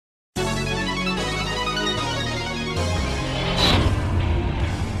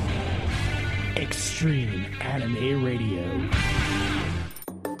Extreme Anime Radio.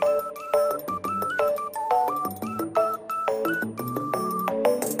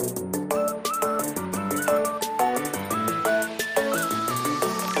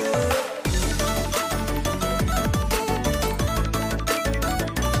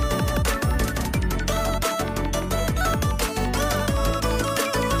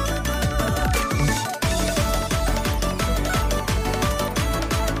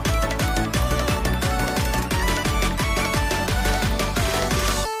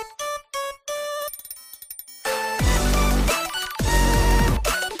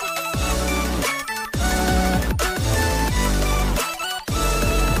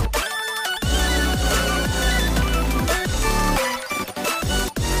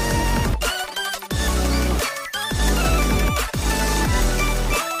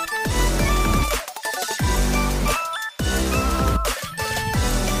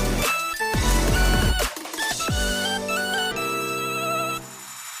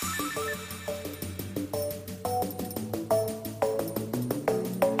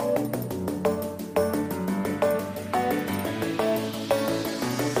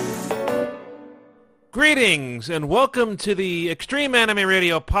 Greetings and welcome to the Extreme Anime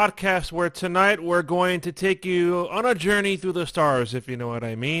Radio podcast, where tonight we're going to take you on a journey through the stars, if you know what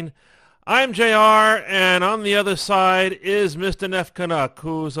I mean. I'm JR, and on the other side is Mr. Neff Canuck,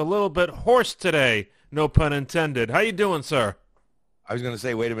 who's a little bit hoarse today, no pun intended. How you doing, sir? I was going to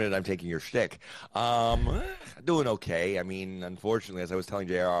say, wait a minute, I'm taking your shtick. Doing okay. I mean, unfortunately, as I was telling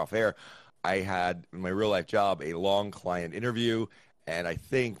JR off air, I had, in my real-life job, a long client interview, and I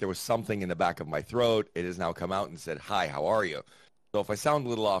think there was something in the back of my throat. It has now come out and said, "Hi, how are you?" So if I sound a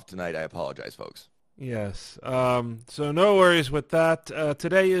little off tonight, I apologize, folks. Yes. So no worries with that.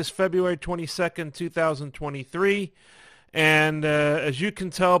 Today is February 22nd, 2023. And as you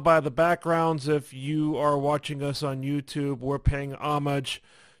can tell by the backgrounds, if you are watching us on YouTube, we're paying homage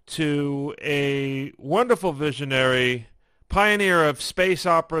to a wonderful visionary, pioneer of space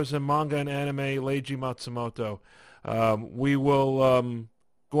operas and manga and anime, Leiji Matsumoto. We will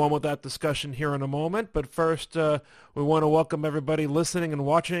go on with that discussion here in a moment, but first we want to welcome everybody listening and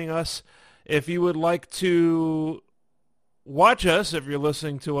watching us. If you would like to watch us, if you're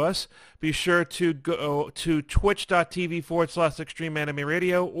listening to us, be sure to go to twitch.tv/Extreme Anime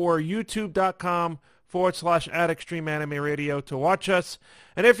Radio or youtube.com/Extreme Anime Radio to watch us.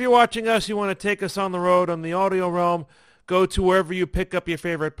 And if you're watching us, you want to take us on the road on the audio realm, go to wherever you pick up your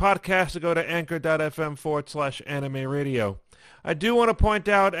favorite podcast, or go to anchor.fm/anime radio. I do want to point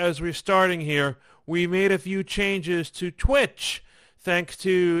out, as we're starting here, we made a few changes to Twitch, thanks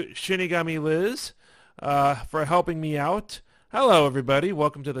to Shinigami Liz for helping me out. Hello, everybody.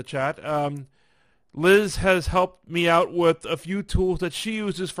 Welcome to the chat. Liz has helped me out with a few tools that she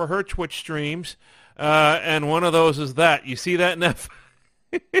uses for her Twitch streams, and one of those is that. You see that, Neff?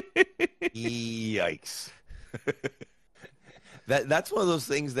 Yikes. That's one of those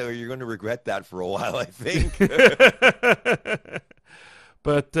things that you're going to regret that for a while, I think.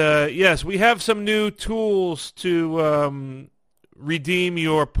 But yes, we have some new tools to redeem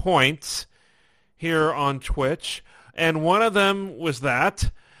your points here on Twitch, and one of them was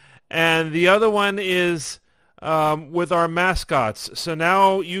that, and the other one is with our mascots. So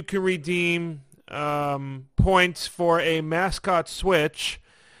now you can redeem points for a mascot switch,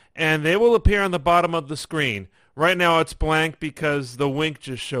 and they will appear on the bottom of the screen. Right now it's blank because the wink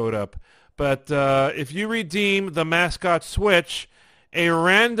just showed up. But if you redeem the mascot switch, a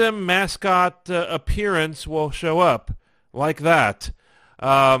random mascot appearance will show up, like that.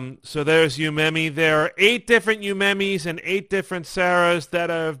 So there's Yumemi. There are 8 different Yumemis and 8 different Sarahs that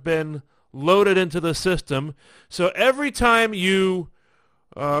have been loaded into the system. So every time you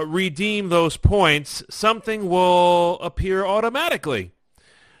redeem those points, something will appear automatically.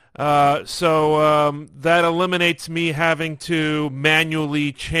 So that eliminates me having to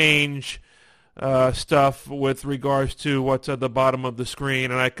manually change stuff with regards to what's at the bottom of the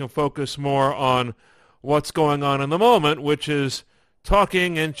screen, and I can focus more on what's going on in the moment, which is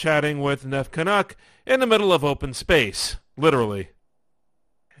talking and chatting with Neff Canuck in the middle of open space, literally.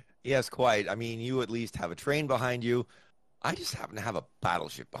 Yes, quite. I mean, you at least have a train behind you. I just happen to have a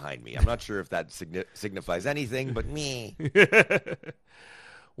battleship behind me. I'm not sure if that signifies anything, but me.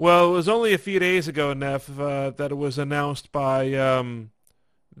 Well, it was only a few days ago, Neff, that it was announced by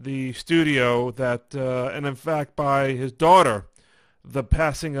the studio that, and in fact by his daughter, the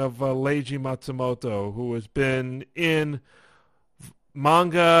passing of Leiji Matsumoto, who has been in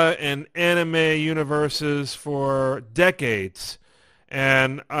manga and anime universes for decades.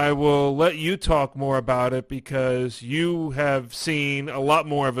 And I will let you talk more about it because you have seen a lot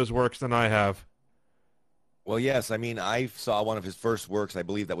more of his works than I have. Well, yes. I mean, I saw one of his first works, I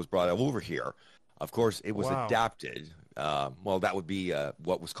believe, that was brought over here. Of course, it was Wow. adapted. Well, that would be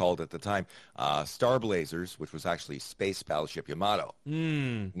what was called at the time Star Blazers, which was actually Space Battleship Yamato.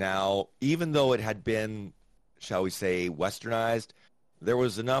 Hmm. Now, even though it had been, shall we say, westernized, there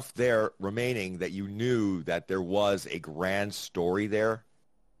was enough there remaining that you knew that there was a grand story there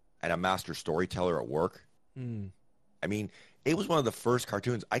and a master storyteller at work. Hmm. I mean, it was one of the first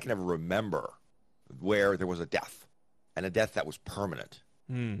cartoons I can ever remember where there was a death, and a death that was permanent.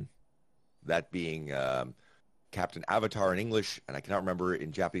 Hmm. That being Captain Avatar in English, and I cannot remember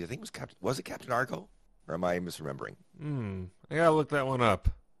in Japanese. I think it was Captain. Was it Captain Argo, or am I misremembering? Hmm. I gotta look that one up.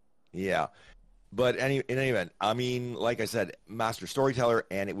 Yeah, but in any event, I mean, like I said, master storyteller,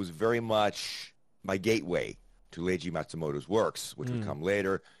 and it was very much my gateway to Leiji Matsumoto's works, which would Hmm. come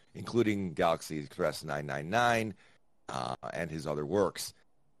later, including Galaxy Express 999 and his other works.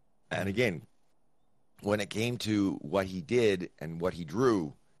 And again, when it came to what he did and what he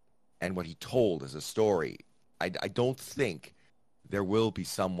drew and what he told as a story, I don't think there will be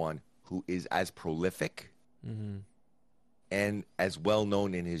someone who is as prolific Hmm. and as well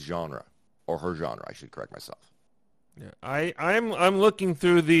known in his genre, or her genre, I should correct myself. Yeah. I'm looking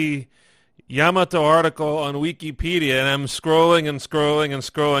through the Yamato article on Wikipedia, and I'm scrolling and scrolling and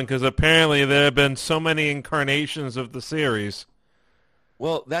scrolling because apparently there have been so many incarnations of the series.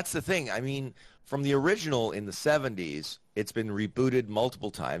 Well, that's the thing. I mean, from the original in the 70s, it's been rebooted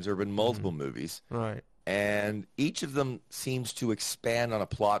multiple times. There have been multiple movies. Right. And each of them seems to expand on a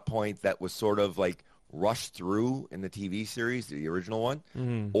plot point that was sort of like rushed through in the TV series, the original one,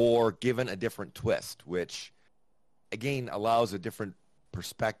 Hmm. or given a different twist, which again allows a different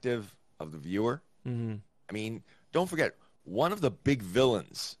perspective of the viewer. Hmm. I mean, don't forget, one of the big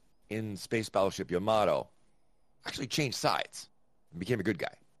villains in Space Battleship Yamato actually changed sides and became a good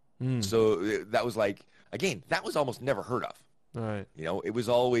guy. Hmm. So that was like, again, that was almost never heard of. Right. You know, it was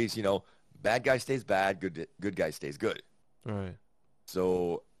always, bad guy stays bad, good guy stays good. Right.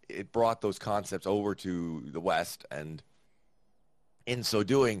 So it brought those concepts over to the West, and in so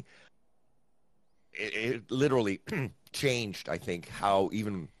doing, it literally changed, I think, how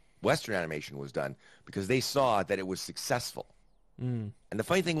even Western animation was done because they saw that it was successful. Hmm. And the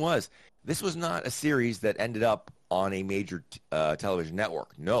funny thing was, this was not a series that ended up on a major television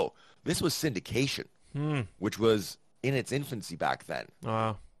network. No, this was syndication, Hmm. which was in its infancy back then.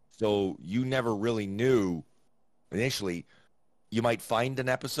 Wow. So you never really knew initially. You might find an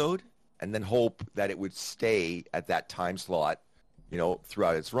episode and then hope that it would stay at that time slot,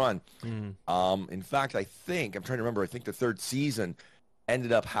 throughout its run. Hmm. In fact, I'm trying to remember, I think the third season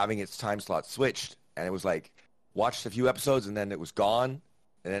ended up having its time slot switched, and it was like, watched a few episodes and then it was gone.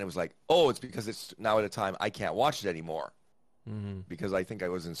 And then it was like, oh, it's because it's now at a time I can't watch it anymore Hmm. because I think I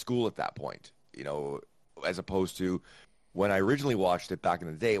was in school at that point, as opposed to when I originally watched it back in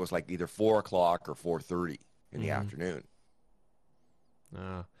the day, it was like either 4 o'clock or 4:30 in the afternoon.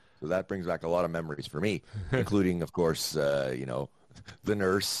 Ah. So that brings back a lot of memories for me, including, of course, the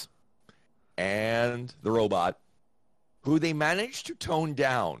nurse and the robot, who they managed to tone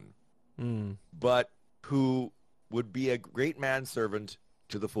down, Hmm. but who would be a great manservant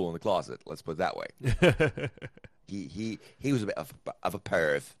to the fool in the closet. Let's put it that way. He was a bit of a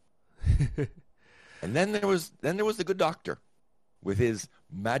perv. And then there was the good doctor with his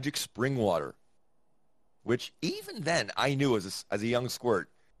magic spring water, which even then I knew as a young squirt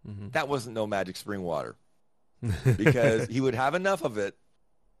that wasn't no magic spring water because he would have enough of it,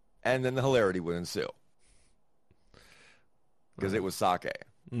 and then the hilarity would ensue because it was sake.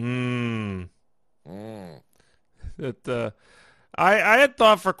 Hmm. Mm. It, I had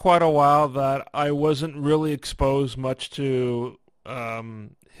thought for quite a while that I wasn't really exposed much to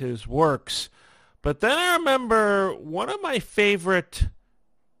his works, but then I remember one of my favorite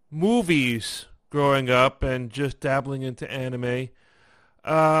movies growing up and just dabbling into anime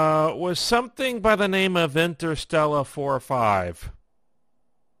was something by the name of Interstellar 4-5.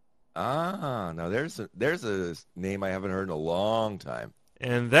 Now there's a name I haven't heard in a long time.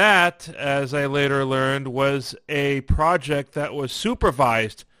 And that, as I later learned, was a project that was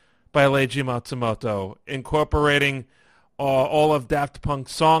supervised by Leiji Matsumoto, incorporating all of Daft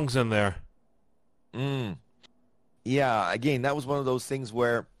Punk's songs in there. Mm. Yeah, again, that was one of those things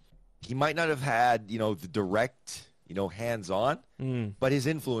where he might not have had, the direct, hands-on, but his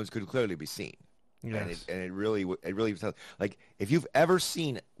influence could clearly be seen. Yes. And it really was like, if you've ever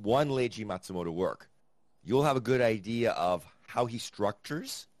seen one Leiji Matsumoto work, you'll have a good idea of how he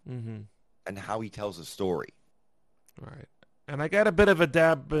structures and how he tells a story. Right. And I got a bit of a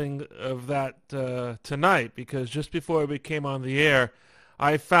dabbing of that tonight because just before we came on the air,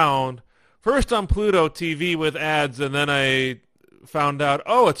 I found first on Pluto TV with ads, and then I found out,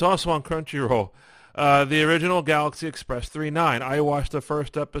 oh, it's also on Crunchyroll. The original Galaxy Express 39. I watched the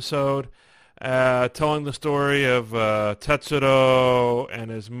first episode telling the story of Tetsuro and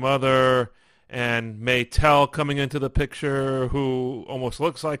his mother and Maytel coming into the picture, who almost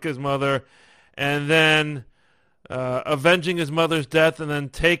looks like his mother, and then avenging his mother's death and then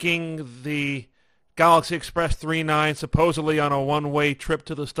taking the Galaxy Express 39 supposedly on a one-way trip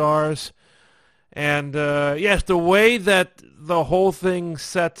to the stars. And yes, the way that the whole thing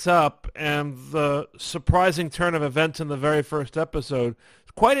sets up and the surprising turn of events in the very first episode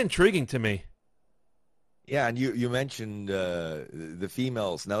is quite intriguing to me. Yeah, and you mentioned the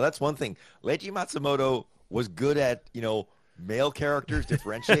females. Now, that's one thing. Leiji Matsumoto was good at, male characters,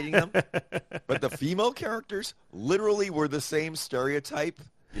 differentiating them. But the female characters literally were the same stereotype,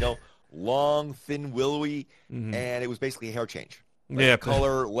 long, thin, willowy, and it was basically a hair change. Yeah,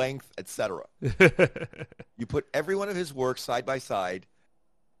 color, length, etc. You put every one of his works side by side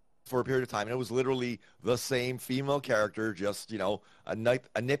for a period of time, and it was literally the same female character, just, a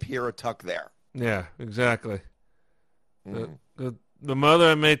nip here, a tuck there. Yeah, exactly. The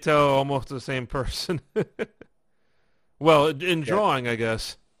mother and Maytel are almost the same person. Well, in drawing, I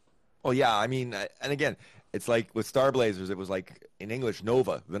guess. Well, yeah, I mean, and again, it's like with Star Blazers, it was like, in English,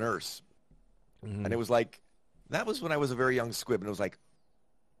 Nova, the nurse. And it was like, that was when I was a very young squib, and it was like,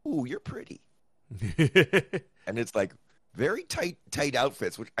 ooh, you're pretty. And it's like very tight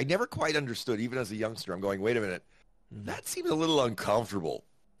outfits, which I never quite understood, even as a youngster. I'm going, wait a minute, that seems a little uncomfortable.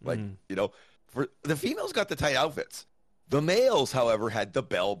 Like, for the females got the tight outfits. The males, however, had the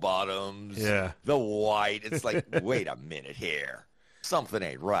bell bottoms, the white. It's like, wait a minute here. Something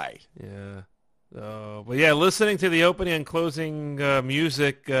ain't right. Yeah. But yeah, listening to the opening and closing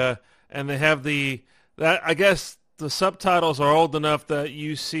music, and they have I guess the subtitles are old enough that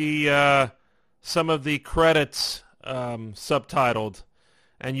you see some of the credits subtitled,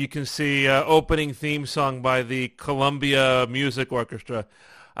 and you can see opening theme song by the Columbia Music Orchestra.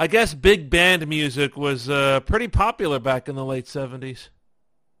 I guess big band music was pretty popular back in the late 70s.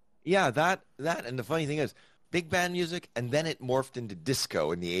 Yeah, that, and the funny thing is, big band music, and then it morphed into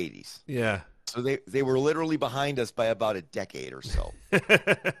disco in the 80s. Yeah. So they were literally behind us by about a decade or so.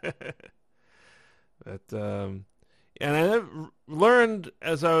 And I learned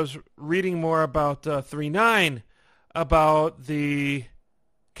as I was reading more about 3-9 about the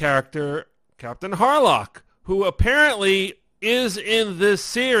character Captain Harlock, who apparently is in this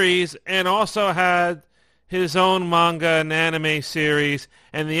series and also had his own manga and anime series.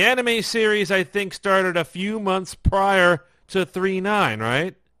 And the anime series, I think, started a few months prior to 3-9,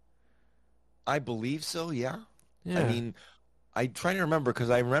 right? I believe so, yeah. Yeah. I mean, I'm trying to remember because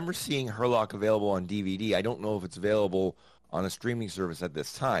I remember seeing Herlock available on DVD. I don't know if it's available on a streaming service at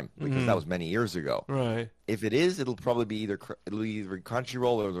this time because that was many years ago. Right. If it is, it'll probably be either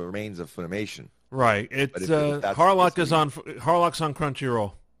Crunchyroll or the remains of Funimation. Right. It's Harlock's on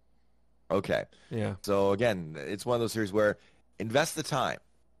Crunchyroll. Okay. Yeah. So again, it's one of those series where invest the time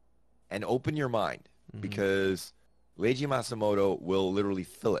and open your mind because Leiji Matsumoto will literally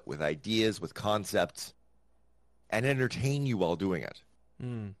fill it with ideas, with concepts, and entertain you while doing it,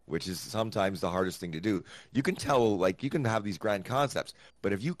 which is sometimes the hardest thing to do. You can tell, like, you can have these grand concepts,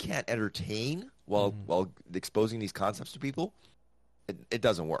 but if you can't entertain while exposing these concepts to people, it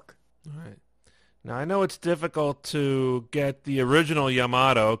doesn't work. All right. Now, I know it's difficult to get the original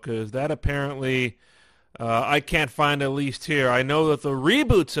Yamato because that apparently I can't find, at least here. I know that the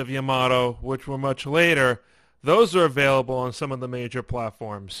reboots of Yamato, which were much later, those are available on some of the major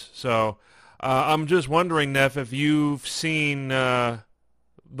platforms. So I'm just wondering, Neff, if you've seen the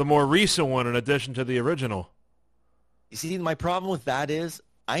more recent one in addition to the original. You see, my problem with that is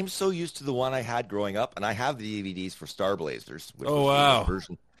I'm so used to the one I had growing up, and I have the DVDs for Star Blazers, which was the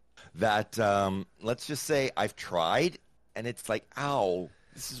version, that let's just say I've tried, and it's like, ow,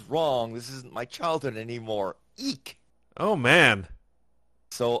 this is wrong. This isn't my childhood anymore. Eek. Oh, man.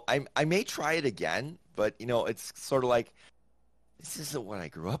 So I may try it again, but, it's sort of like, this isn't what I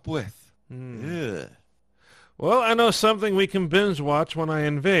grew up with. Ugh. Well, I know something we can binge watch when I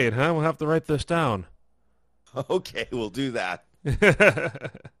invade, huh? We'll have to write this down. Okay, we'll do that.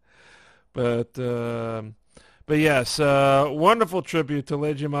 But yes, wonderful tribute to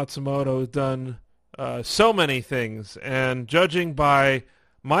Leiji Matsumoto, who's done so many things. And judging by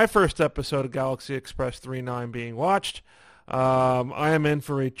my first episode of Galaxy Express 39 being watched, I am in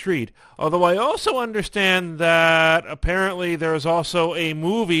for a treat. Although I also understand that apparently there's also a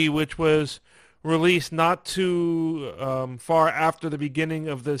movie which was released not too far after the beginning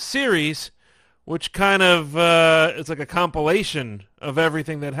of the series, which kind of it's like a compilation of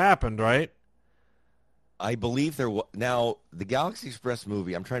everything that happened, right? I believe there was now the Galaxy Express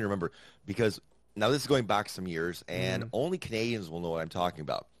movie. I'm trying to remember because now this is going back some years, and only Canadians will know what I'm talking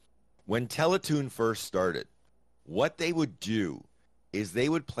about. When Teletoon first started, what they would do is they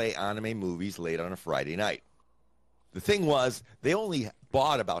would play anime movies late on a Friday night. The thing was, they only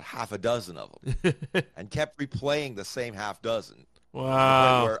bought about half a dozen of them and kept replaying the same half dozen.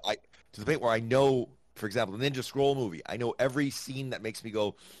 Wow. To the point where I know, for example, the Ninja Scroll movie, I know every scene that makes me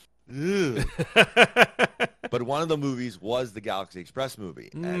go, ugh. But one of the movies was the Galaxy Express movie,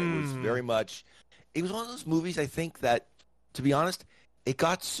 and it was very much, it was one of those movies, I think, that, to be honest, it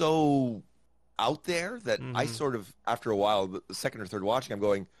got so out there that I sort of, after a while, the second or third watching, I'm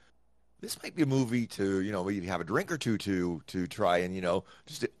going, this might be a movie to, maybe have a drink or two to try and,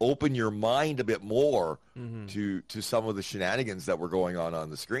 just to open your mind a bit more to some of the shenanigans that were going on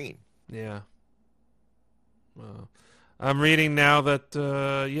the screen. Yeah. I'm reading now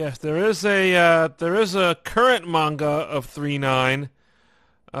that yes, there is a current manga of 3-9,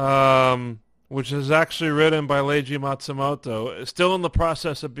 which is actually written by Leiji Matsumoto. It's still in the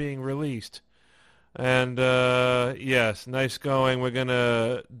process of being released. And yes, nice going. We're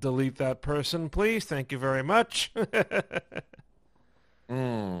gonna delete that person, please. Thank you very much.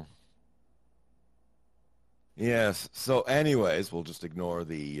 Yes. So, anyways, we'll just ignore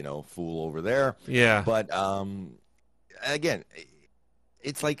the fool over there. Yeah. But again,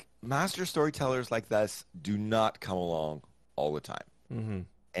 it's like master storytellers like this do not come along all the time.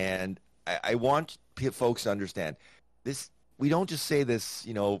 And I want folks to understand this. We don't just say this,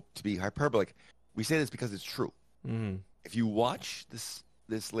 to be hyperbolic. We say this because it's true. If you watch this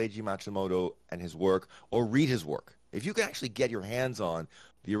Leiji Matsumoto and his work, or read his work, if you can actually get your hands on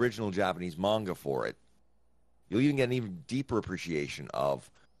the original Japanese manga for it, you'll even get an even deeper appreciation of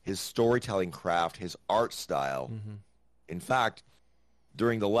his storytelling craft, his art style. In fact,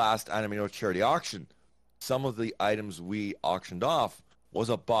 during the last Anime North charity auction, some of the items we auctioned off was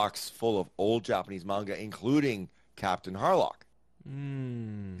a box full of old Japanese manga, including Captain Harlock,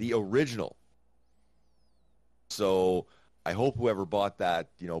 the original. So I hope whoever bought that,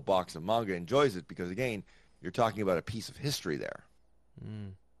 box of manga enjoys it, because again, you're talking about a piece of history there.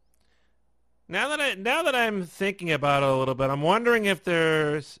 Now that I'm thinking about it a little bit, I'm wondering if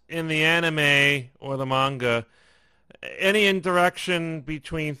there's, in the anime or the manga, any interaction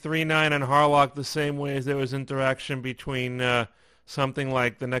between 3-9 and Harlock the same way as there was interaction between something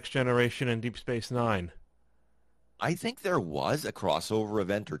like The Next Generation and Deep Space Nine. I think there was a crossover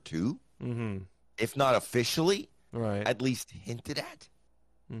event or two, if not officially, right? At least hinted at.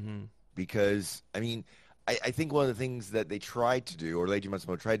 Because, I mean, I think one of the things that they tried to do, or Leiji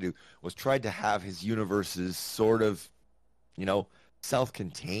Matsumoto tried to do, was tried to have his universes sort of,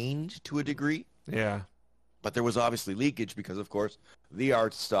 self-contained to a degree. Yeah. But there was obviously leakage because, of course, the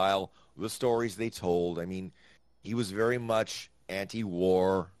art style, the stories they told. I mean, he was very much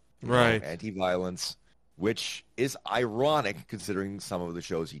anti-war, right, anti-violence, which is ironic considering some of the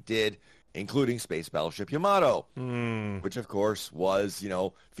shows he did, including Space Battleship Yamato, which, of course, was,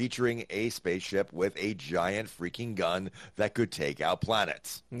 featuring a spaceship with a giant freaking gun that could take out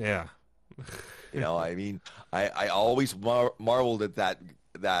planets. Yeah. I mean, I always marveled at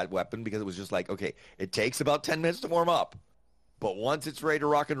that weapon because it was just like, okay, it takes about 10 minutes to warm up, but once it's ready to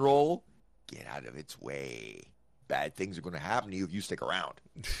rock and roll, get out of its way. Bad things are going to happen to you if you stick around.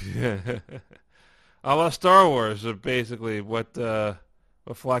 A la Star Wars, basically what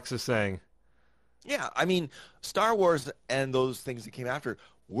Flex is saying. Yeah, I mean, Star Wars and those things that came after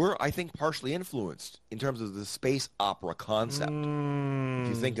were, I think, partially influenced in terms of the space opera concept, if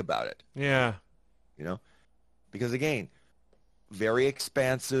you think about it. Yeah. Because again, very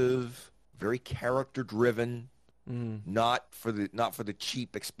expansive, very character-driven, not for the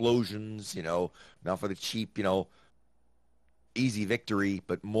cheap explosions, not for the cheap, easy victory,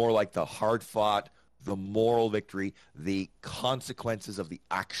 but more like the hard-fought, the moral victory, the consequences of the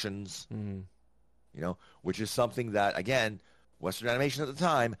actions, which is something that, again, Western animation at the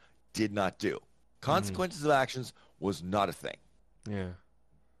time did not do. Consequences of actions was not a thing. Yeah.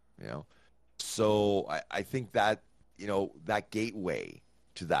 So I think that, that gateway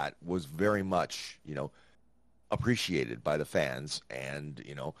to that was very much, appreciated by the fans and,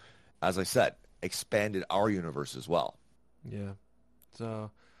 as I said, expanded our universe as well. Yeah. So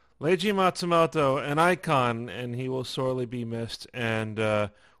Leiji Matsumoto, an icon, and he will sorely be missed, and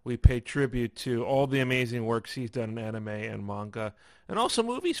we pay tribute to all the amazing works he's done in anime and manga, and also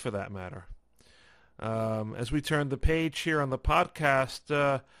movies for that matter. As we turn the page here on the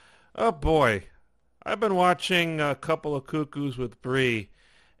podcast, oh boy, I've been watching a couple of Cuckoos with Bree,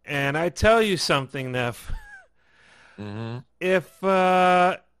 And I tell you something, Neff. Mm-hmm.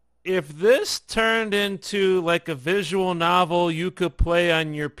 If this turned into like a visual novel you could play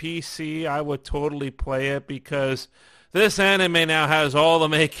on your PC, I would totally play it because this anime now has all the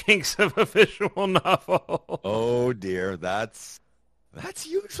makings of a visual novel. Oh dear, that's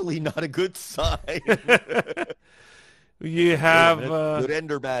usually not a good sign. You have Good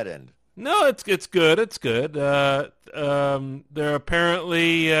end or bad end? no, it's good. It's good. There are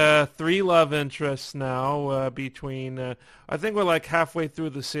apparently 3 love interests now between. I think we're like halfway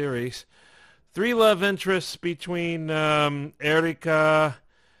through the series. 3 love interests between Erika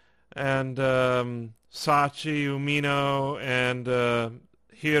and Sachi Umino and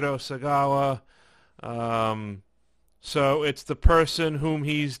Hiro Sagawa. So it's the person whom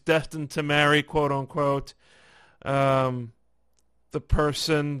he's destined to marry, quote unquote. The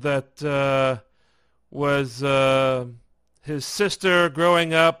person that was his sister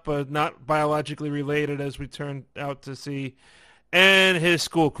growing up, not biologically related, as we turned out to see, and his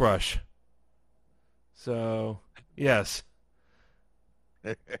school crush. So, yes.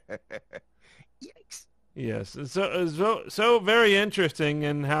 Yikes. Yes. So very interesting,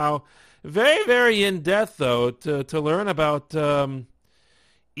 and how very, very in-depth, though, to learn about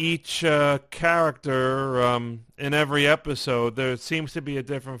each character in every episode. There seems to be a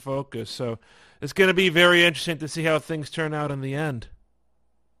different focus, so it's going to be very interesting to see how things turn out in the end.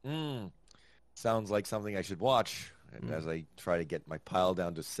 Sounds like something I should watch as I try to get my pile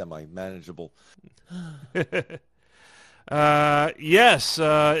down to semi-manageable. Yes,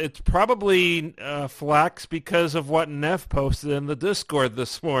 it's probably flax because of what Neff posted in the Discord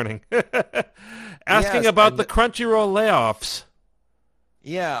this morning, asking Yes, about the Crunchyroll layoffs.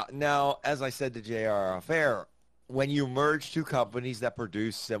 Yeah, now, as I said to JR off air, when you merge two companies that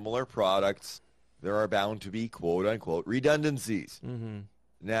produce similar products, there are bound to be quote-unquote redundancies. Mm-hmm.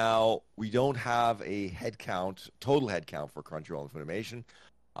 Now, we don't have a total head count for Crunchyroll and Funimation.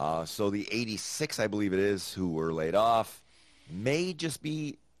 So the 86, I believe it is, who were laid off may just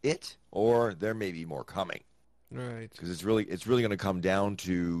be it, or there may be more coming. Right. Because it's really going to come down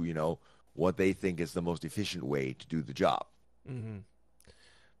to, what they think is the most efficient way to do the job. Mm-hmm.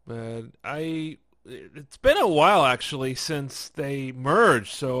 But it's been a while, actually, since they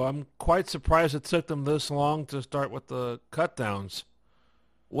merged, so I'm quite surprised it took them this long to start with the cut-downs.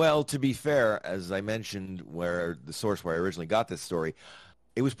 Well, to be fair, as I mentioned, where the source where I originally got this story,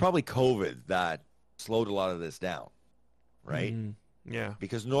 it was probably COVID that slowed a lot of this down, right? Yeah.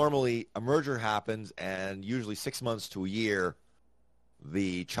 Because normally a merger happens, and usually 6 months to a year,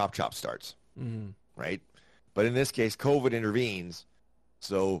 the chop starts, right? But in this case, COVID intervenes,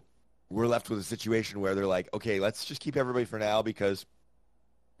 so we're left with a situation where they're like, okay, let's just keep everybody for now because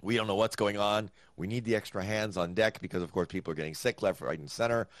we don't know what's going on. We need the extra hands on deck because, of course, people are getting sick left, right, and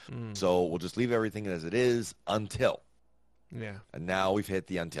center. So we'll just leave everything as it is until. Yeah. And now we've hit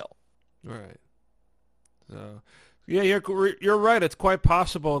the until. Right. So, yeah, you're right. It's quite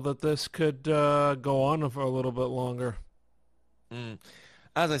possible that this could go on for a little bit longer.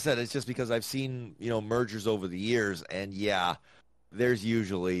 As I said, it's just because I've seen, mergers over the years, and yeah, there's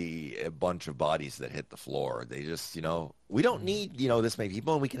usually a bunch of bodies that hit the floor. They just, we don't need, this many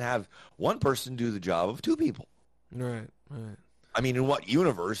people, and we can have one person do the job of 2 people. Right. I mean, in what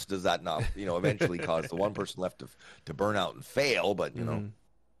universe does that not, eventually cause the one person left to burn out and fail? But,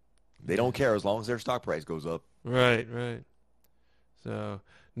 they don't care as long as their stock price goes up. Right. So,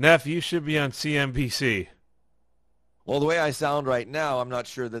 Neff, you should be on CNBC. Well, the way I sound right now, I'm not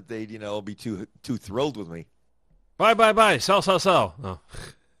sure that they'd, be too thrilled with me. Buy. Sell. Oh.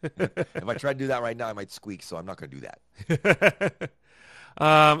 If I try to do that right now, I might squeak, so I'm not going to do that.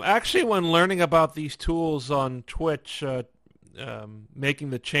 Actually, when learning about these tools on Twitch,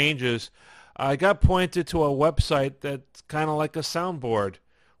 making the changes, I got pointed to a website that's kind of like a soundboard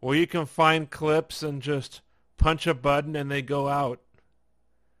where you can find clips and just punch a button and they go out.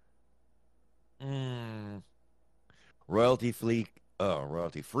 Royalty-free.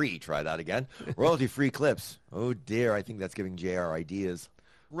 Try that again. Royalty-free clips. Oh, dear. I think that's giving JR ideas.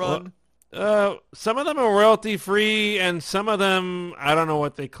 Run. Some of them are royalty-free, and some of them, I don't know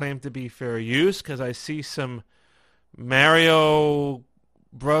what they claim to be fair use, because I see some Mario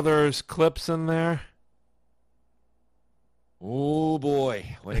Brothers clips in there. Oh,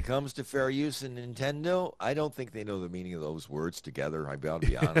 boy. When it comes to fair use in Nintendo, I don't think they know the meaning of those words together. I'm bound to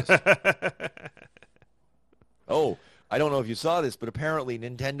be honest. Oh, I don't know if you saw this, but apparently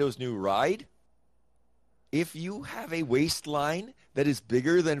Nintendo's new ride, if you have a waistline that is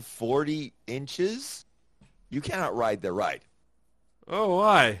bigger than 40 inches, you cannot ride their ride. Oh,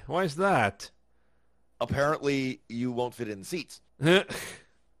 why? Why is that? Apparently, you won't fit in the seats.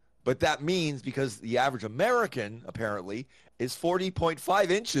 But that means because the average American, apparently, is 40.5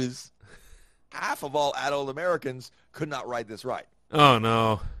 inches, half of all adult Americans could not ride this ride. Oh,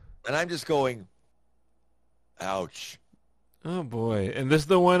 no. And I'm just going, ouch. Oh, boy. And this is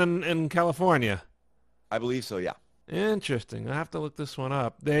the one in California? I believe so, yeah. Interesting. I have to look this one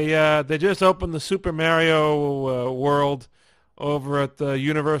up. They just opened the Super Mario World over at the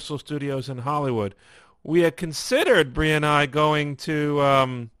Universal Studios in Hollywood. We had considered, Bree and I, going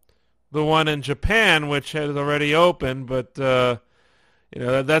to the one in Japan, which has already opened, but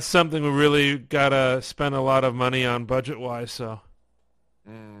that's something we really gotta spend a lot of money on budget-wise. So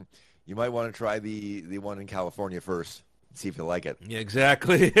you might want to try the one in California first. See if you like it. Yeah,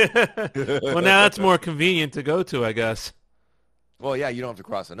 exactly. Well, now that's more convenient to go to, I guess. Well, yeah, you don't have to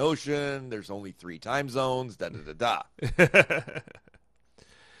cross an ocean. There's only 3 time zones. Da da da da.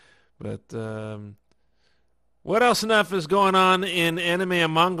 But what else enough is going on in anime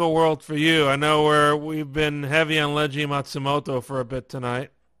and manga world for you? I know we've been heavy on Leiji Matsumoto for a bit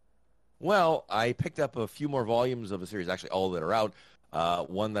tonight. Well, I picked up a few more volumes of a series, actually all that are out.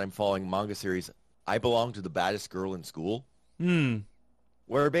 One that I'm following, manga series, I Belong to the Baddest Girl in School.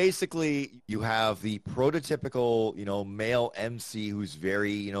 Where basically you have the prototypical, male MC who's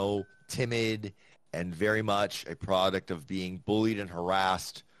very, timid and very much a product of being bullied and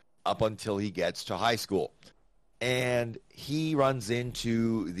harassed up until he gets to high school. And he runs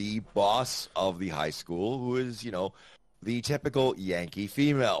into the boss of the high school, who is, the typical Yankee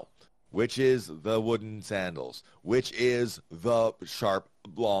female, which is the wooden sandals, which is the sharp,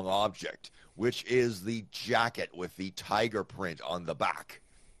 long object, which is the jacket with the tiger print on the back.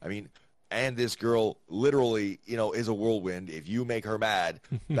 I mean, and this girl literally, is a whirlwind. If you make her mad,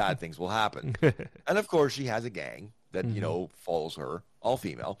 bad things will happen. And, of course, she has a gang that, follows her, all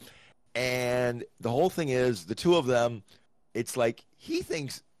female. And the whole thing is, the two of them, it's like he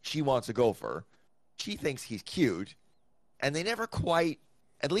thinks she wants a gopher. She thinks he's cute. And they never quite,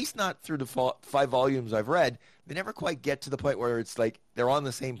 at least not through the 5 volumes I've read, they never quite get to the point where it's like they're on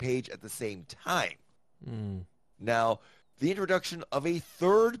the same page at the same time. Now, the introduction of a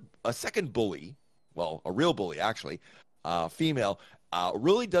second bully, well, a real bully actually, female,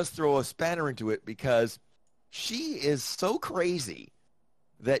 really does throw a spanner into it because she is so crazy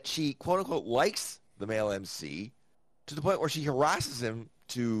that she, quote unquote, likes the male MC to the point where she harasses him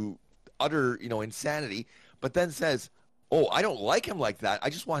to utter, insanity, but then says, oh, I don't like him like that.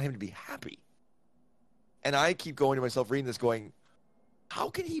 I just want him to be happy. And I keep going to myself reading this going, how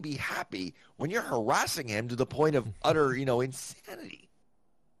can he be happy when you're harassing him to the point of utter, insanity?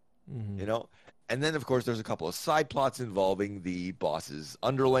 And then, of course, there's a couple of side plots involving the boss's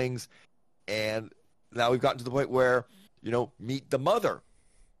underlings. And now we've gotten to the point where, meet the mother.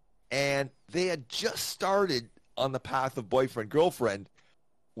 And they had just started on the path of boyfriend-girlfriend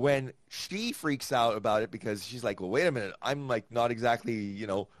when she freaks out about it because she's like, well, wait a minute. I'm like not exactly,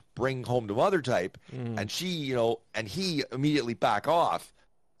 bring home to mother type. And she, and he immediately back off.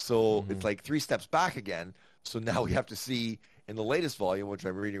 So it's like 3 steps back again. So now we have to see in the latest volume, which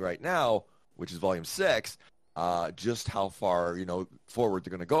I'm reading right now, which is volume 6, just how far, forward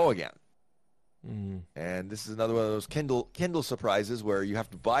they're going to go again. And this is another one of those Kindle surprises where you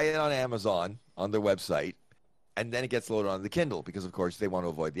have to buy it on Amazon on their website, and then it gets loaded on the Kindle because, of course, they want to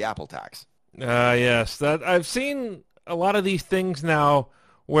avoid the Apple tax. Yes, that I've seen a lot of these things now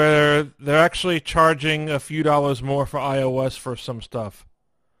where they're actually charging a few dollars more for iOS for some stuff.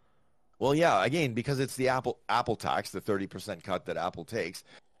 Well, yeah, again, because it's the Apple tax, the 30% cut that Apple takes.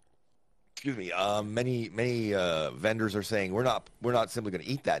 Excuse me. Many vendors are saying we're not simply going to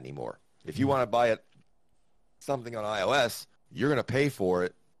eat that anymore. If you want to buy something on iOS, you're going to pay for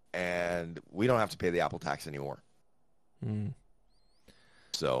it, and we don't have to pay the Apple tax anymore.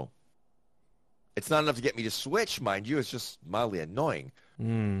 So it's not enough to get me to switch, mind you. It's just mildly annoying.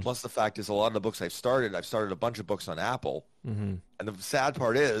 Plus the fact is a lot of the books I've started a bunch of books on Apple. And the sad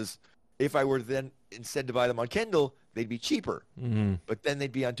part is if I were then instead to buy them on Kindle, they'd be cheaper. But then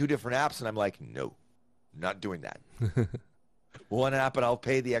they'd be on 2 different apps, and I'm like, no, not doing that. One app, and I'll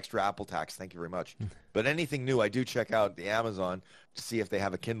pay the extra Apple tax. Thank you very much. But anything new, I do check out the Amazon to see if they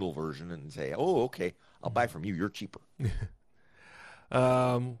have a Kindle version and say, oh, okay, I'll buy from you. You're cheaper.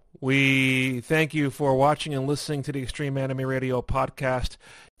 We thank you for watching and listening to the Extreme Anime Radio podcast.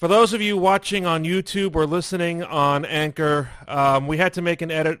 For those of you watching on YouTube or listening on Anchor, we had to make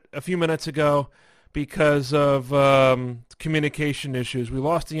an edit a few minutes ago because of communication issues. We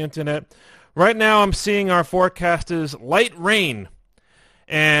lost the internet. Right now I'm seeing our forecast is light rain.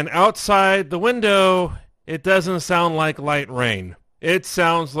 And outside the window, it doesn't sound like light rain. It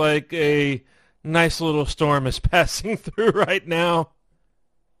sounds like a nice little storm is passing through right now.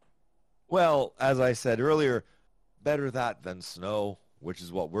 Well, as I said earlier, better that than snow, which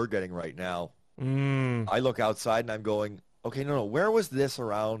is what we're getting right now. Mm. I look outside and I'm going, okay, no, where was this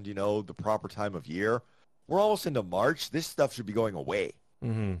around, the proper time of year? We're almost into March. This stuff should be going away.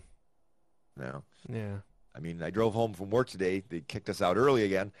 Mm-hmm. No. Yeah. I mean, I drove home from work today. They kicked us out early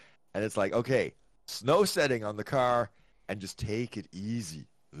again. And it's like, okay, snow setting on the car and just take it easy.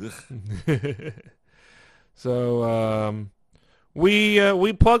 So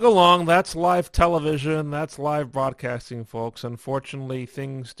we plug along. That's live television. That's live broadcasting, folks. Unfortunately,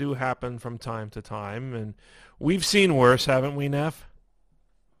 things do happen from time to time, and we've seen worse, haven't we, Neff?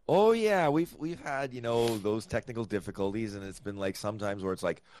 Oh yeah, we've had, those technical difficulties, and it's been like sometimes where it's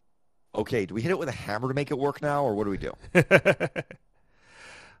like, okay, do we hit it with a hammer to make it work now, or what do we do?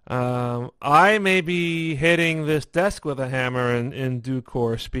 I may be hitting this desk with a hammer in due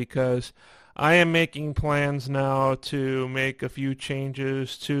course because I am making plans now to make a few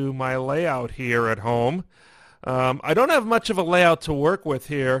changes to my layout here at home. I don't have much of a layout to work with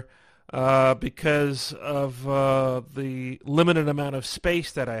here because of the limited amount of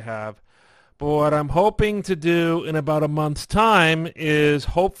space that I have. But what I'm hoping to do in about a month's time is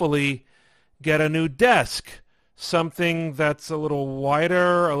hopefully get a new desk. Something that's a little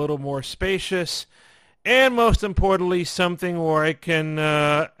wider, a little more spacious, and most importantly, something where I can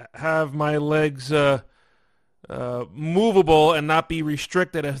have my legs movable and not be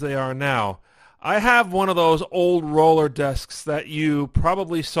restricted as they are now. I have one of those old roller desks that you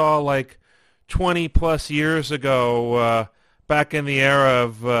probably saw like 20 plus years ago, back in the era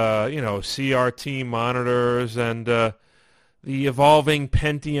of CRT monitors and the evolving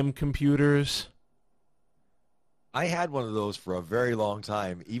Pentium computers. I had one of those for a very long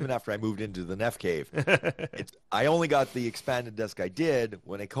time, even after I moved into the Neff Cave. I only got the expanded desk I did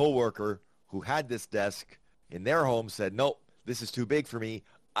when a coworker who had this desk in their home said, nope, this is too big for me.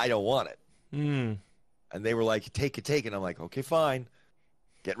 I don't want it. Mm. And they were like, take it. And I'm like, okay, fine.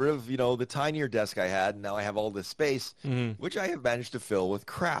 Get rid of, the tinier desk I had. And now I have all this space, which I have managed to fill with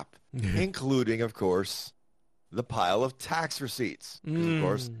crap, including, of course, the pile of tax receipts. Because, of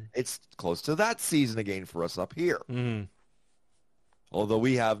course, it's close to that season again for us up here. Although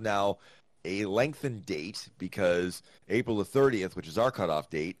we have now a lengthened date because April the 30th, which is our cutoff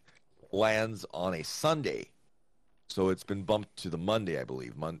date, lands on a Sunday. So it's been bumped to the Monday, I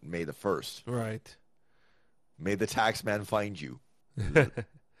believe, May the 1st. Right. May the tax man find you.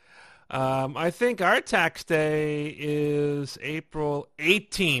 I think our tax day is April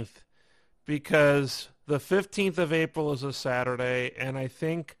 18th because the 15th of April is a Saturday, and I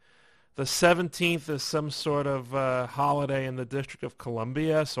think the 17th is some sort of holiday in the District of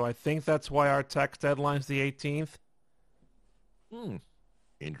Columbia, so I think that's why our tax deadline's the 18th.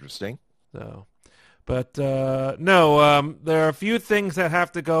 Interesting. So, but no, there are a few things that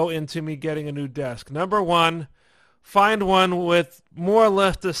have to go into me getting a new desk. Number one, find one with more or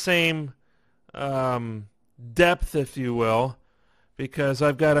less the same depth, if you will, because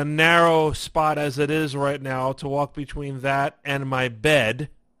I've got a narrow spot as it is right now to walk between that and my bed.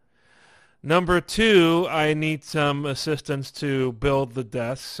 Number two, I need some assistance to build the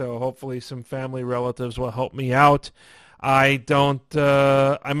desk, so hopefully some family relatives will help me out. I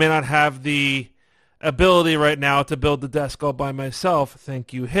may not have the ability right now to build the desk all by myself.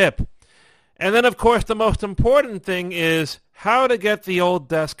 Thank you, HIP. And then, of course, the most important thing is how to get the old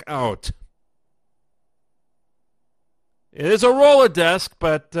desk out. It is a roller desk,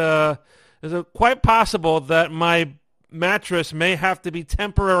 but it's quite possible that my mattress may have to be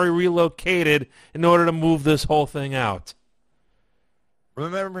temporarily relocated in order to move this whole thing out.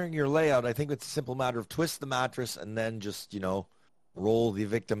 Remembering your layout, I think it's a simple matter of twist the mattress and then just, roll the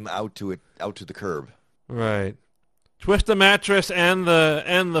victim out to the curb. Right. Twist the mattress and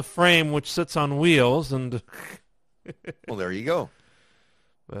the frame, which sits on wheels, and well, there you go.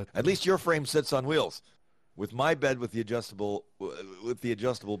 But, at least your frame sits on wheels. With my bed, with the adjustable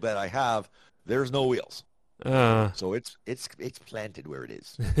bed I have, there's no wheels. So it's planted where it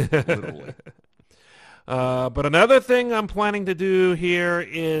is, literally. But another thing I'm planning to do here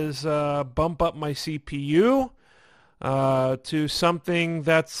is bump up my CPU to something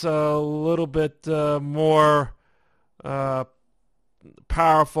that's a little bit more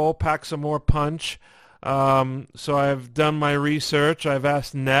powerful, pack some more punch. So I've done my research. I've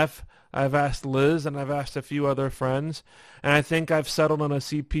asked Neff, I've asked Liz, and I've asked a few other friends. And I think I've settled on a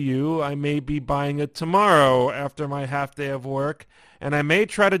CPU. I may be buying it tomorrow after my half day of work. And I may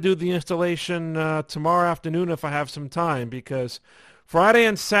try to do the installation tomorrow afternoon if I have some time, because Friday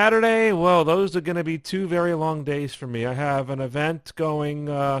and Saturday, well, those are going to be 2 very long days for me. I have an event going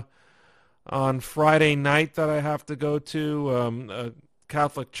on Friday night that I have to go to, a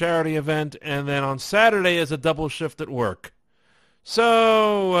Catholic charity event, and then on Saturday is a double shift at work.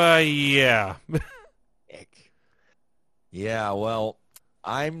 So, yeah. Yeah, well,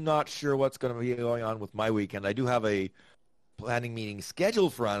 I'm not sure what's going to be going on with my weekend. I do have a planning meeting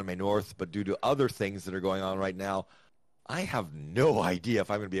scheduled for Anime North, but due to other things that are going on right now, I have no idea if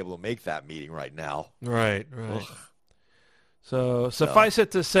I'm going to be able to make that meeting right now. Right. Ugh. So suffice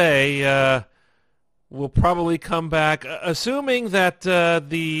it to say, we'll probably come back, assuming that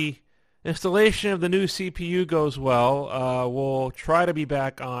the installation of the new CPU goes well. We'll try to be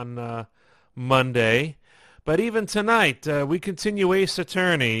back on Monday. But even tonight, we continue Ace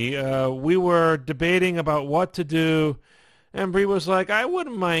Attorney. We were debating about what to do, and Bree was like, I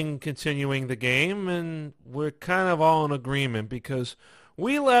wouldn't mind continuing the game, and we're kind of all in agreement because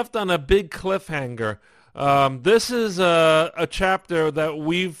we left on a big cliffhanger. This is a chapter that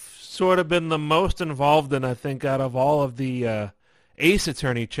we've sort of been the most involved in, I think, out of all of the Ace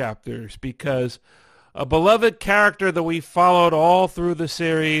Attorney chapters, because a beloved character that we followed all through the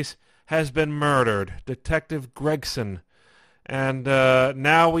series has been murdered, Detective Gregson. And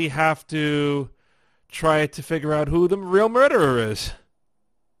now we have to try to figure out who the real murderer is.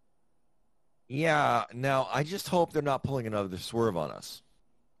 Yeah, now I just hope they're not pulling another swerve on us.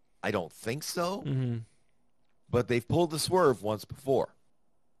 I don't think so, but they've pulled the swerve once before.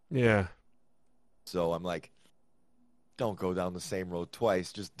 Yeah. So I'm like, don't go down the same road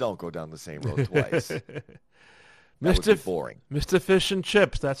twice. Just don't go down the same road twice. That would be boring. Mr. Fish and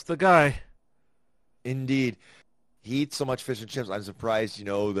Chips, that's the guy. Indeed. He eats so much fish and chips. I'm surprised,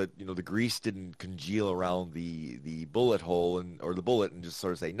 that the grease didn't congeal around the bullet hole or the bullet and just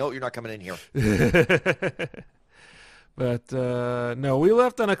sort of say, no, you're not coming in here. But no, we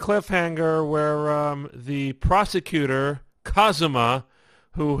left on a cliffhanger where the prosecutor, Kazuma,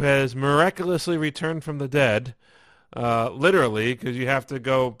 who has miraculously returned from the dead, literally, because you have to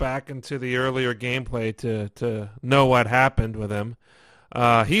go back into the earlier gameplay to know what happened with him.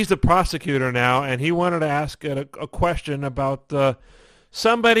 He's the prosecutor now, and he wanted to ask a question about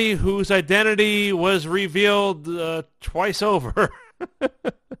somebody whose identity was revealed twice over.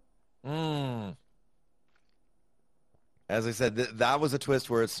 As I said, that was a twist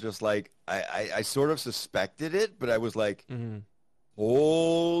where it's just like, I sort of suspected it, but I was like,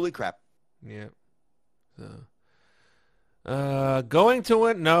 holy crap. Yeah. So. Going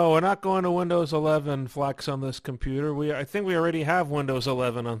to no, we're not going to Windows 11 Flex on this computer. I think we already have Windows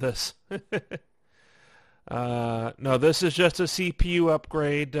 11 on this. No, this is just a CPU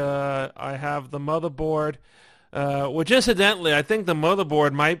upgrade. I have the motherboard, which incidentally, I think the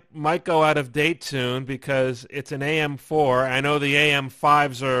motherboard might go out of date soon because it's an AM4. I know the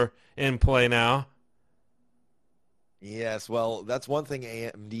AM5s are in play now. Yes, well, that's one thing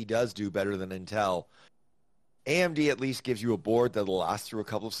AMD does do better than Intel. AMD at least gives you a board that'll last through a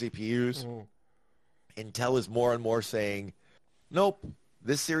couple of CPUs. Intel is more and more saying, nope,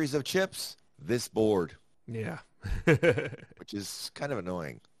 this series of chips, this board. Yeah. Which is kind of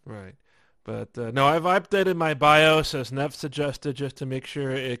annoying. Right. But no, I've updated my BIOS as Nev suggested just to make sure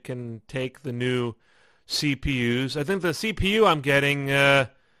it can take the new CPUs. I think the CPU I'm getting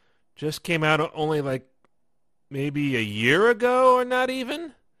just came out only like maybe a year ago or not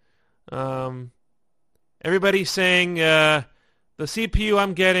even. Everybody's saying the CPU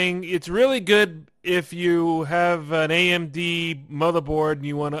I'm getting, it's really good if you have an AMD motherboard and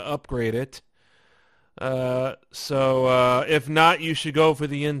you want to upgrade it. So if not, you should go for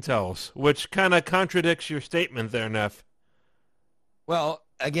the Intels, which kind of contradicts your statement there, Neff. Well,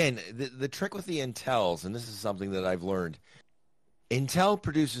 again, the trick with the Intels, and this is something that I've learned, Intel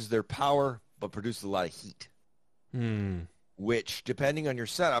produces their power but produces a lot of heat, which, depending on your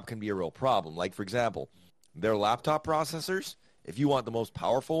setup, can be a real problem. Like, for example, their laptop processors, if you want the most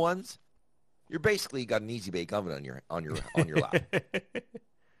powerful ones, you're basically got an Easy Bake Oven on your lap.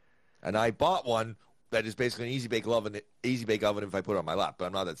 And I bought one that is basically an Easy Bake Oven if I put it on my lap, but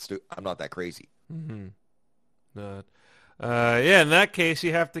I'm not that crazy. Yeah, in that case,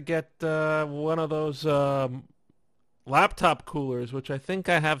 you have to get one of those laptop coolers, which I think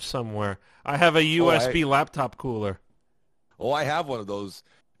I have somewhere. I have a USB laptop cooler. Oh, I have one of those.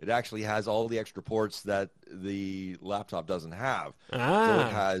 It actually has all the extra ports that the laptop doesn't have. So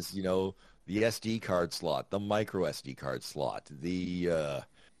it has, the SD card slot, the micro SD card slot, the,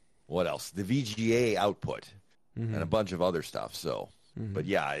 what else? The VGA output, and a bunch of other stuff. So, but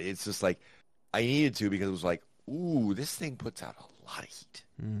yeah, it's just like, I needed to because it was like, ooh, this thing puts out a lot of heat.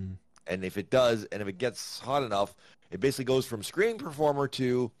 And if it does, and if it gets hot enough, it basically goes from screen performer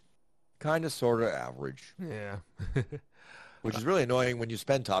to kind of sort of average. Yeah. Which is really annoying when you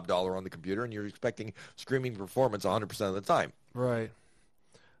spend top dollar on the computer and you're expecting screaming performance 100% of the time. Right.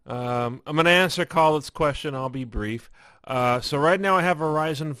 I'm going to answer Khaled's question. I'll be brief. So right now I have a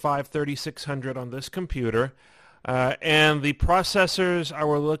Ryzen 5 3600 on this computer, and the processors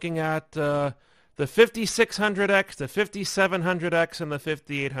we're looking at the 5600X, the 5700X, and the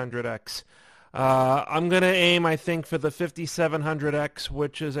 5800X. I'm going to aim, I think, for the 5700X,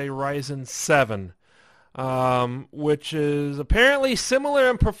 which is a Ryzen 7, which is apparently similar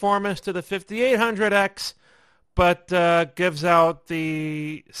in performance to the 5800X, but gives out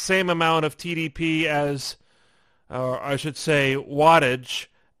the same amount of TDP as, or I should say wattage,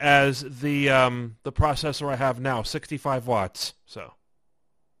 as the processor I have now, 65 watts. So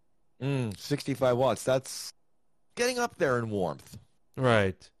 65 watts. That's getting up there in warmth.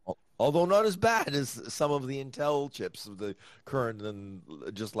 Right. Although not as bad as some of the Intel chips of the current and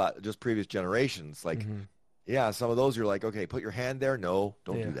just previous generations. Like, yeah, some of those you're like, okay, put your hand there. No,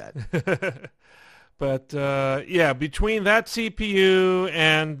 don't do that. But yeah, between that CPU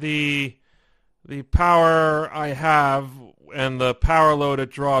and the power I have and the power load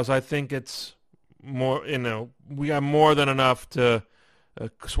it draws, I think it's more. We got more than enough to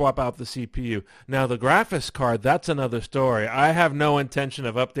swap out the CPU. Now the graphics card, that's another story. I have no intention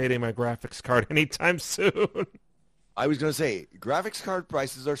of updating my graphics card anytime soon. I was going to say, graphics card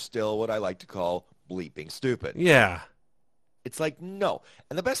prices are still what I like to call bleeping stupid. Yeah. It's like, no.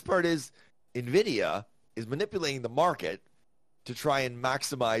 And the best part is NVIDIA is manipulating the market to try and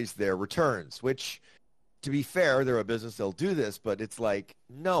maximize their returns, which, to be fair, they're a business, they'll do this, but it's like,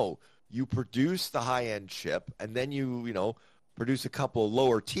 no, you produce the high-end chip, and then you produce a couple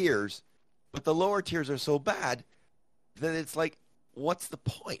lower tiers, but the lower tiers are so bad that it's like, what's the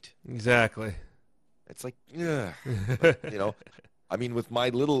point? Exactly. It's like, yeah, I mean, with my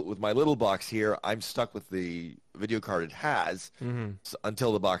little box here, I'm stuck with the video card it has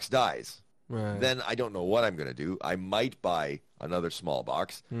until the box dies. Right. Then I don't know what I'm going to do. I might buy another small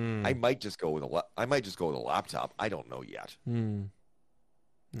box. I might just go with a laptop. I don't know yet.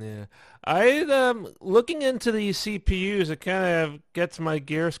 Yeah, I looking into these CPUs, it kind of gets my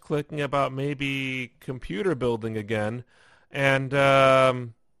gears clicking about maybe computer building again, and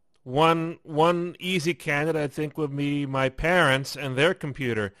one easy candidate I think would be my parents and their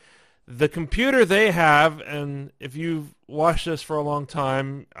computer. The computer they have, and if you've watched this for a long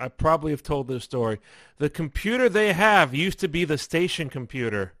time, I probably have told this story. The computer they have used to be the station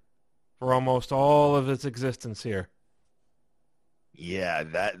computer for almost all of its existence here. Yeah,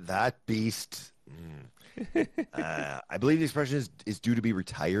 that beast. I believe the expression is due to be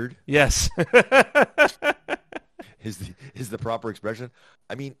retired. Yes. is the proper expression.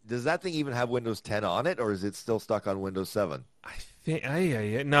 I mean, does that thing even have Windows 10 on it, or is it still stuck on Windows 7?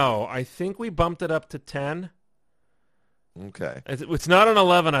 I think we bumped it up to 10. Okay. It's not an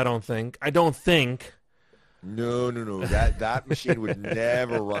 11, I don't think. No. That machine would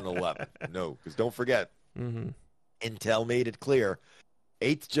never run 11. No, because don't forget, Intel made it clear,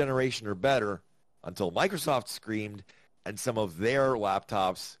 8th generation or better, until Microsoft screamed, and some of their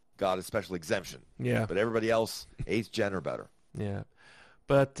laptops got a special exemption. Yeah. But everybody else, 8th gen or better. Yeah.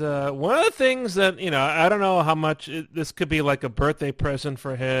 But one of the things that, I don't know how much, this could be like a birthday present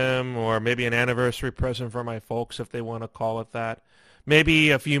for him or maybe an anniversary present for my folks, if they want to call it that. Maybe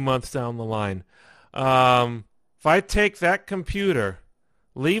a few months down the line. If I take that computer,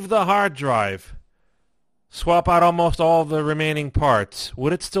 leave the hard drive, swap out almost all the remaining parts,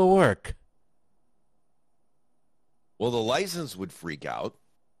 would it still work? Well, the license would freak out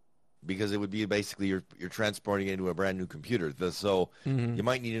because it would be basically you're transporting it into a brand new computer. So you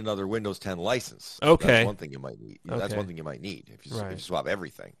might need another Windows 10 license. Okay. That's one thing you might need. Okay. That's one thing you might need if you swap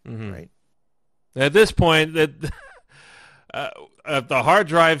everything, right? At this point, the hard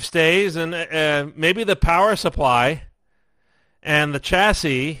drive stays, and maybe the power supply and the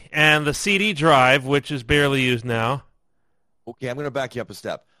chassis and the CD drive, which is barely used now. Okay, I'm going to back you up a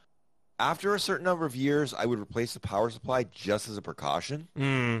step. After a certain number of years, I would replace the power supply just as a precaution.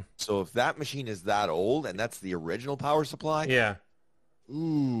 So if that machine is that old and that's the original power supply,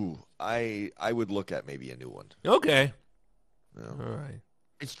 I would look at maybe a new one. Okay. All right.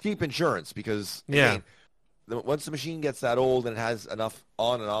 It's cheap insurance because again, once the machine gets that old and it has enough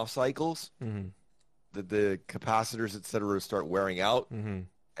on and off cycles, the capacitors, et cetera, start wearing out. And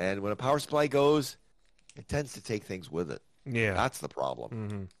when a power supply goes, it tends to take things with it. Yeah. That's the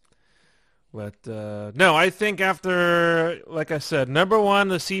problem. But, no, I think after, like I said, number one,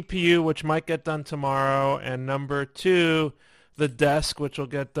 the CPU, which might get done tomorrow, and number two, the desk, which will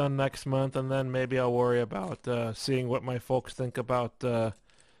get done next month, and then maybe I'll worry about seeing what my folks think about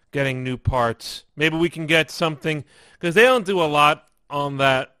getting new parts. Maybe we can get something, because they don't do a lot on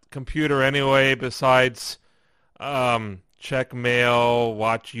that computer anyway, besides check mail,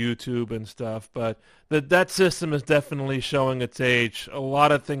 watch YouTube and stuff. But that system is definitely showing its age. A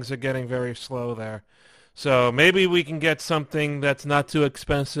lot of things are getting very slow there. So maybe we can get something that's not too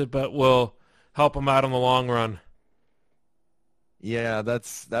expensive but will help them out in the long run. Yeah,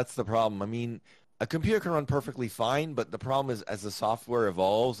 that's the problem. I mean, a computer can run perfectly fine, but the problem is as the software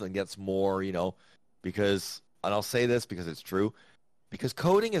evolves and gets more, because, and I'll say this because it's true, because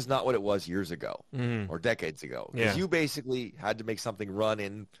coding is not what it was years ago or decades ago. Because you basically had to make something run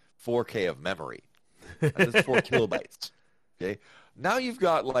in 4K of memory. And that's 4 kilobytes. Okay. Now you've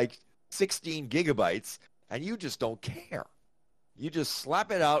got like 16 gigabytes and you just don't care. You just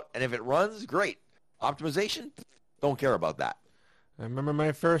slap it out, and if it runs, great. Optimization, don't care about that. I remember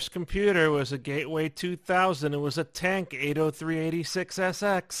my first computer was a Gateway 2000. It was a Tank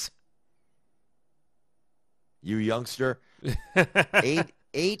 80386SX. You youngster.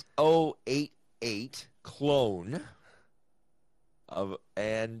 8088 clone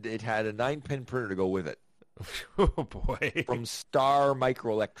and it had a 9-pin printer to go with it. Oh, boy. From Star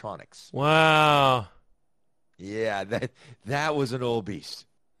Microelectronics. Wow. Yeah, that was an old beast.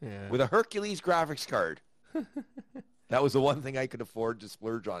 Yeah. With a Hercules graphics card. That was the one thing I could afford to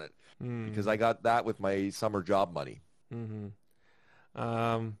splurge on it. Because I got that with my summer job money. And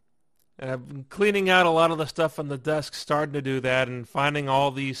I've been cleaning out a lot of the stuff on the desk, starting to do that, and finding all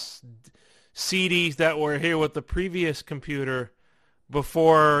these CDs that were here with the previous computer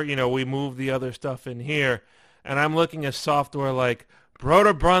before, we moved the other stuff in here. And I'm looking at software like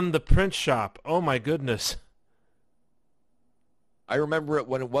Broderbrunn, the print shop. Oh, my goodness. I remember it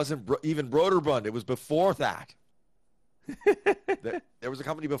when it wasn't even Broderbrunn. It was before that. There was a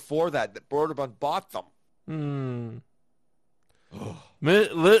company before that Broderbrunn bought them.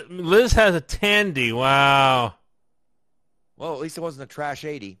 Liz has a Tandy. Wow. Well, at least it wasn't a Trash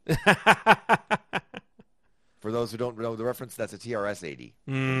 80. For those who don't know the reference, that's a TRS 80.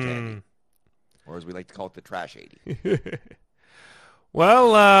 Tandy. Or as we like to call it, the Trash 80.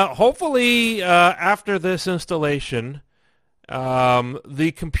 Well, hopefully after this installation,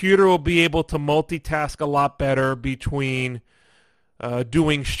 the computer will be able to multitask a lot better between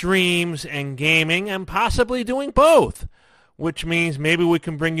doing streams and gaming, and possibly doing both, which means maybe we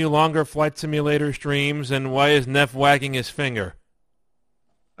can bring you longer Flight Simulator streams. And why is Neff wagging his finger?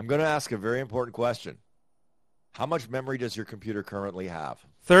 I'm going to ask a very important question. How much memory does your computer currently have?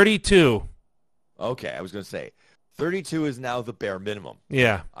 32. Okay, I was going to say 32 is now the bare minimum.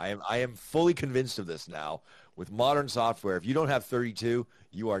 Yeah. I am fully convinced of this now. With modern software, if you don't have 32,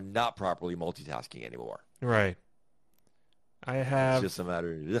 you are not properly multitasking anymore. Right. It's just a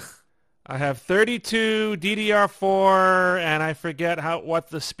matter of... I have 32 DDR4, and I forget what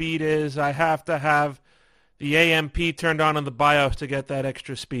the speed is. I have to have the AMP turned on in the BIOS to get that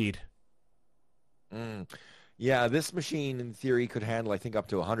extra speed. Yeah, this machine, in theory, could handle, I think, up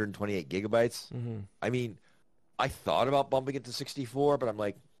to 128 gigabytes. I mean, I thought about bumping it to 64, but I'm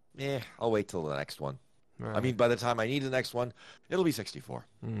like, I'll wait till the next one. Right. I mean, by the time I need the next one, it'll be 64.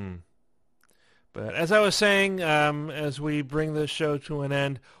 But as I was saying, as we bring this show to an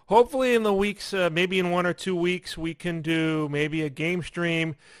end, hopefully in the weeks, maybe in 1 or 2 weeks, we can do maybe a game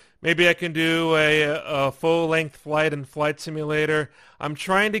stream. Maybe I can do a full-length flight and Flight Simulator. I'm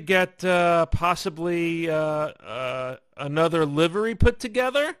trying to get possibly another livery put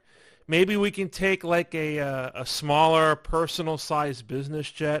together. Maybe we can take like a smaller personal-sized business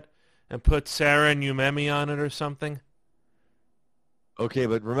jet and put Sarah and Umemi on it or something. Okay,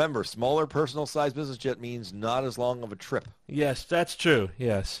 but remember, smaller personal-sized business jet means not as long of a trip. Yes, that's true,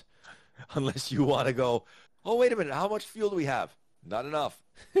 yes. Unless you want to go, oh, wait a minute, how much fuel do we have? Not enough.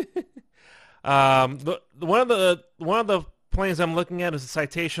 One of the planes I'm looking at is the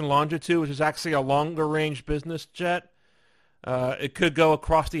Citation Longitude, which is actually a longer-range business jet. It could go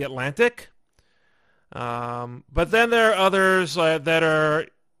across the Atlantic. But then there are others that are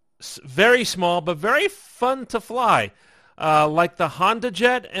very small but very fun to fly. Like the Honda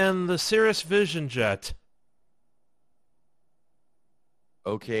Jet and the Cirrus Vision Jet.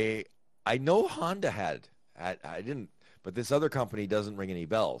 Okay, I know Honda had. I didn't, but this other company doesn't ring any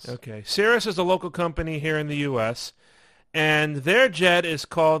bells. Okay, Cirrus is a local company here in the U.S., and their jet is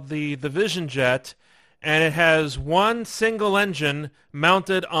called the Vision Jet, and it has one single engine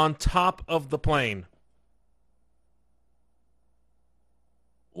mounted on top of the plane.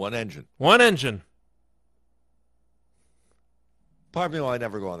 One engine. One engine. Pardon me while I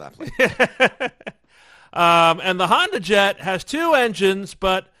never go on that plane. And the Honda Jet has two engines,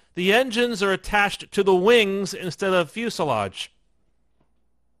 but the engines are attached to the wings instead of fuselage.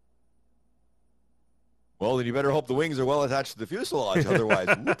 Well, then you better hope the wings are well attached to the fuselage. Otherwise,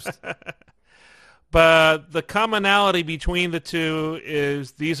 whoops. But the commonality between the two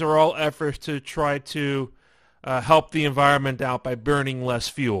is these are all efforts to try to help the environment out by burning less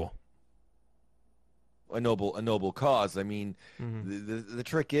fuel. A noble cause. I mean, the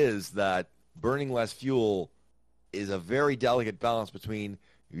trick is that burning less fuel is a very delicate balance between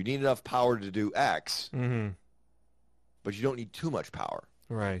you need enough power to do X, but you don't need too much power.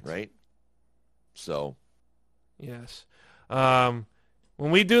 Right. Right? So. Yes. When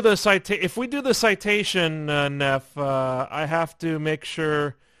we do the if we do the citation, Neff, I have to make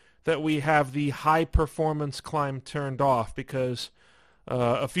sure that we have the high performance climb turned off because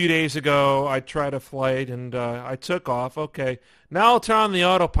a few days ago I tried a flight and I took off. Okay, now I'll turn on the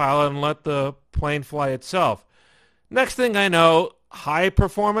autopilot and let the plane fly itself. Next thing I know, high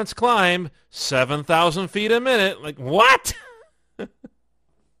performance climb, 7,000 feet a minute. Like, what?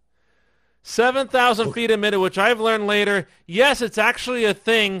 7,000 feet a minute, which I've learned later, yes, it's actually a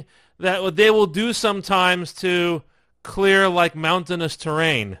thing that they will do sometimes to clear like mountainous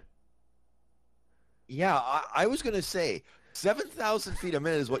terrain. Yeah, I was going to say 7,000 feet a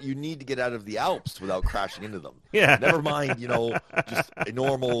minute is what you need to get out of the Alps without crashing into them. Yeah. Never mind, just a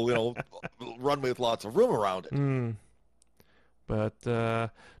normal, runway with lots of room around it. But,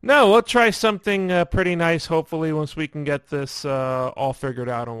 no, we'll try something pretty nice, hopefully, once we can get this all figured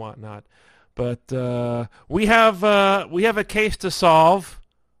out and whatnot. But we have a case to solve.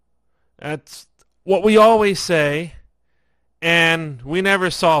 That's what we always say, and we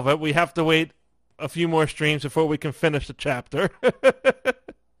never solve it. We have to wait a few more streams before we can finish the chapter.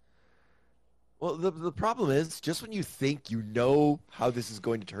 Well, the problem is, just when you think you know how this is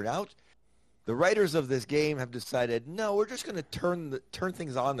going to turn out, the writers of this game have decided, no, we're just going to turn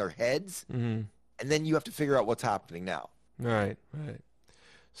things on their heads, and then you have to figure out what's happening now. Right.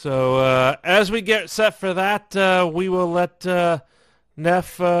 So as we get set for that, we will let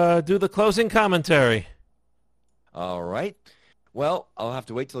Neff do the closing commentary. All right. Well, I'll have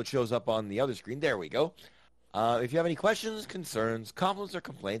to wait till it shows up on the other screen. There we go. If you have any questions, concerns, compliments, or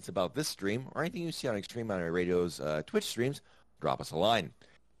complaints about this stream or anything you see on Extreme Anime Radio's Twitch streams, drop us a line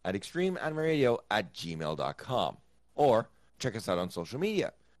at extremeanimeradio@gmail.com or check us out on social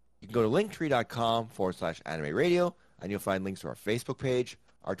media. You can go to linktree.com/anime radio and you'll find links to our Facebook page,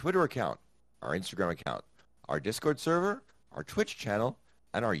 our Twitter account, our Instagram account, our Discord server, our Twitch channel,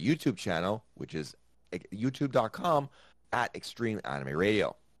 and our YouTube channel, which is youtube.com/Extreme Anime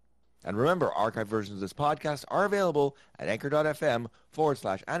Radio. And remember, archive versions of this podcast are available at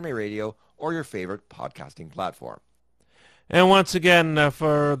anchor.fm/anime radio or your favorite podcasting platform. And once again,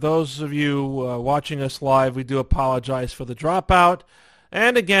 for those of you watching us live, we do apologize for the dropout.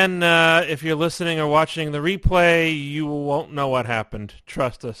 And again, if you're listening or watching the replay, you won't know what happened.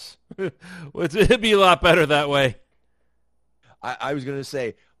 Trust us. It'd be a lot better that way. I was going to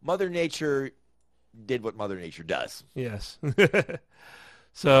say, Mother Nature did what Mother Nature does. Yes.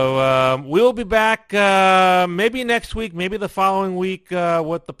 So we'll be back maybe next week, maybe the following week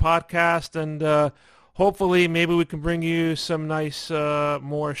with the podcast, and hopefully maybe we can bring you some nice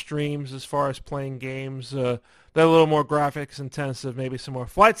more streams as far as playing games that are a little more graphics intensive, maybe some more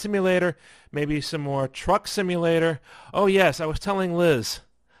Flight Simulator, maybe some more Truck Simulator. Oh, yes, I was telling Liz.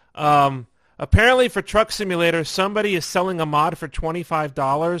 Apparently for Truck Simulator, somebody is selling a mod for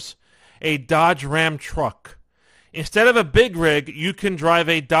 $25, a Dodge Ram truck. Instead of a big rig, you can drive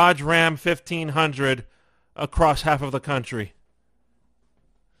a Dodge Ram 1500 across half of the country.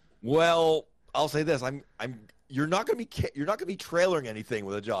 Well, I'll say this: you're not going to be trailering anything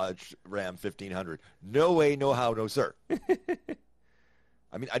with a Dodge Ram 1500. No way, no how, no sir. I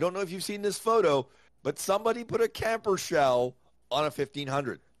mean, I don't know if you've seen this photo, but somebody put a camper shell on a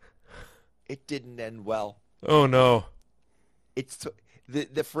 1500. It didn't end well. Oh no! It's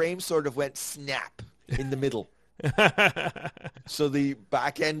the frame sort of went snap in the middle. So the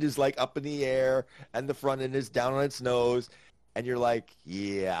back end is like up in the air and the front end is down on its nose, and you're like,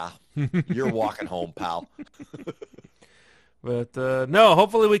 yeah, you're walking home, pal. But no,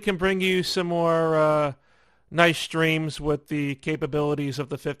 hopefully we can bring you some more nice streams with the capabilities of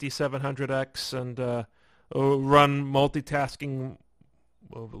the 5700X and run multitasking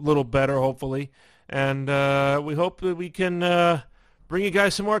a little better, hopefully. And we hope that we can bring you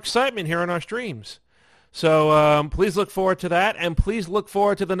guys some more excitement here on our streams. So please look forward to that, and please look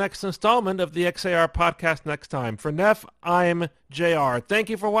forward to the next installment of the XAR podcast next time. For Neff, I'm JR. Thank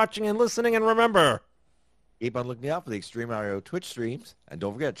you for watching and listening, and remember, keep on looking out for the Extreme Audio Twitch streams, and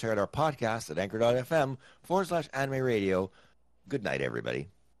don't forget to check out our podcast at anchor.fm/anime radio. Good night, everybody.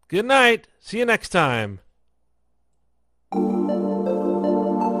 Good night. See you next time.